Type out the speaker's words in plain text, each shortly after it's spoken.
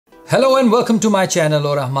Hello and welcome to my channel.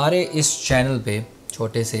 और हमारे इस चैनल पे,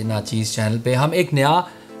 छोटे से नाचीज़ चैनल पे, हम एक नया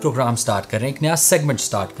प्रोग्राम स्टार्ट कर रहे हैं, एक नया सेगमेंट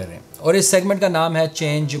स्टार्ट कर रहे हैं और इस सेगमेंट का नाम है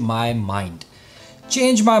change my mind.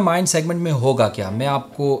 Change my mind segment में होगा क्या, मैं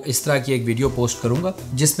आपको इस तरह की एक वीडियो पोस्ट करूँगा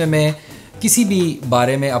जिसमें मैं किसी भी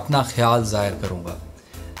बारे में अपना ख्याल ज़ाहिर करूँगा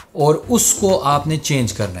और उसको आपने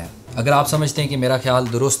चेंज करना है। अगर आप समझते हैं कि मेरा ख्याल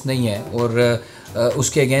दुरुस्त नहीं है और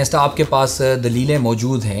उसके अगेंस्ट आपके पास दलीलें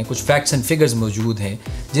मौजूद हैं, कुछ फैक्ट्स एंड फिगर्स मौजूद हैं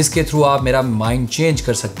जिसके थ्रू आप मेरा माइंड चेंज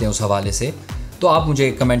कर सकते हैं उस हवाले से, तो आप मुझे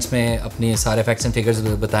कमेंट्स में अपने सारे फैक्ट्स एंड फिगर्स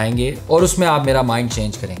बताएंगे और उसमें आप मेरा माइंड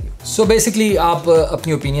चेंज करेंगे। सो बेसिकली आप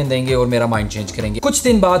अपनी ओपिनियन देंगे और मेरा माइंड चेंज करेंगे। कुछ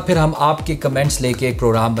दिन बाद फिर हम आपके कमेंट्स लेके एक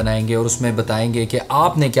प्रोग्राम बनाएंगे और उसमें बताएंगे कि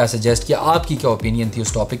आपने क्या सजेस्ट किया, आपकी क्या ओपिनियन थी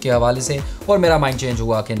उस टॉपिक के हवाले से और मेरा माइंड चेंज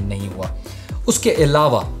हुआ कि नहीं हुआ। उसके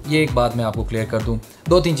अलावा ये एक बात मैं आपको क्लियर कर दूं,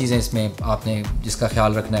 दो तीन चीज़ें इसमें आपने जिसका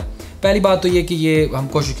ख्याल रखना है। पहली बात तो ये कि ये हम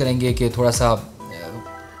कोशिश करेंगे कि थोड़ा सा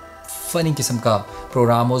फ़नी किस्म का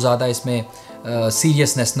प्रोग्राम हो, ज़्यादा इसमें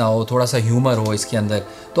सीरियसनेस ना हो, थोड़ा सा ह्यूमर हो इसके अंदर।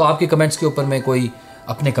 तो आपके कमेंट्स के ऊपर मैं कोई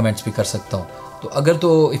अपने कमेंट्स भी कर सकता हूँ। तो अगर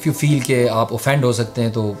तो इफ़ यू फील कि आप ऑफेंड हो सकते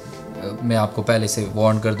हैं तो मैं आपको पहले से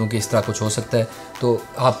वार्न कर दूं कि इस तरह कुछ हो सकता है, तो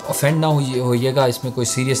आप ऑफेंड ना होइएगा। इसमें कोई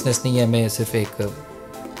सीरियसनेस नहीं है, मैं सिर्फ एक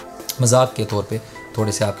मजाक के तौर पे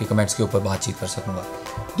थोड़े से आपके कमेंट्स के ऊपर बातचीत कर सकूँगा।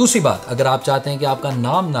 दूसरी बात, अगर आप चाहते हैं कि आपका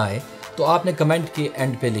नाम ना आए तो आपने कमेंट के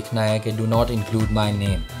एंड पे लिखना है कि do not include my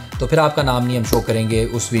name, तो फिर आपका नाम नहीं हम शो करेंगे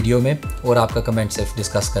उस वीडियो में और आपका कमेंट सिर्फ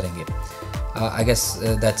डिस्कस करेंगे। I guess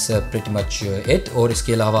that's pretty much it. और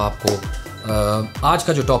इसके अलावा आपको आज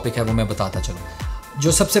का जो टॉपिक है वो मैं बताता चलूँ।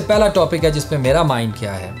 जो सबसे पहला टॉपिक है जिस पे मेरा माइंड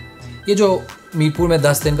क्या है, ये जो मीरपुर में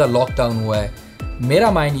 10 दिन का लॉकडाउन हुआ है,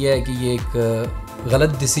 मेरा माइंड ये है कि ये एक गलत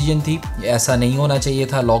डिसीजन थी। ऐसा नहीं होना चाहिए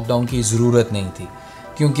था, लॉकडाउन की ज़रूरत नहीं थी,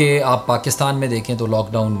 क्योंकि आप पाकिस्तान में देखें तो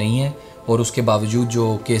लॉकडाउन नहीं है और उसके बावजूद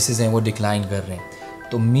जो केसेस हैं वो डिक्लाइन कर रहे हैं।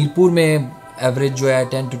 तो मीरपुर में एवरेज जो है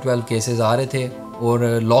 10 to 12 केसेस आ रहे थे और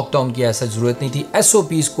लॉकडाउन की ऐसा ज़रूरत नहीं थी।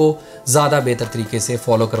 SOPs को ज़्यादा बेहतर तरीके से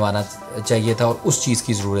फॉलो करवाना चाहिए था और उस चीज़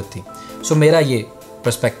की ज़रूरत थी। सो मेरा ये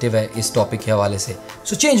पर्सपेक्टिव है इस टॉपिक के हवाले से।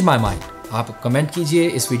 सो चेंज माय माइंड, आप कमेंट कीजिए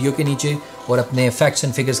इस वीडियो के नीचे और अपने फैक्ट्स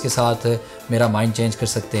एंड फिगर्स के साथ मेरा माइंड चेंज कर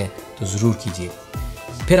सकते हैं तो ज़रूर कीजिए।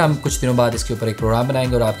 फिर हम कुछ दिनों बाद इसके ऊपर एक प्रोग्राम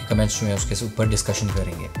बनाएंगे और आपके कमेंट्स जो हैं उसके ऊपर डिस्कशन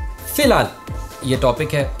करेंगे। फ़िलहाल ये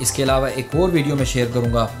टॉपिक है। इसके अलावा एक और वीडियो में शेयर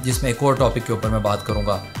करूँगा जिसमें एक और टॉपिक के ऊपर मैं बात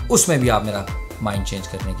करूँगा, उसमें भी आप मेरा माइंड चेंज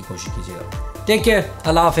करने की कोशिश कीजिएगा। टेक केयर,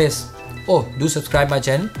 अल्लाह हाफिज़। ओह, do subscribe my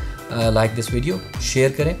channel, like this video,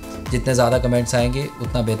 share करें। जितने ज़्यादा कमेंट्स आएंगे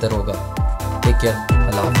उतना बेहतर होगा। टेक केयर,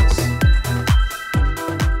 अल्लाह हाफिज़।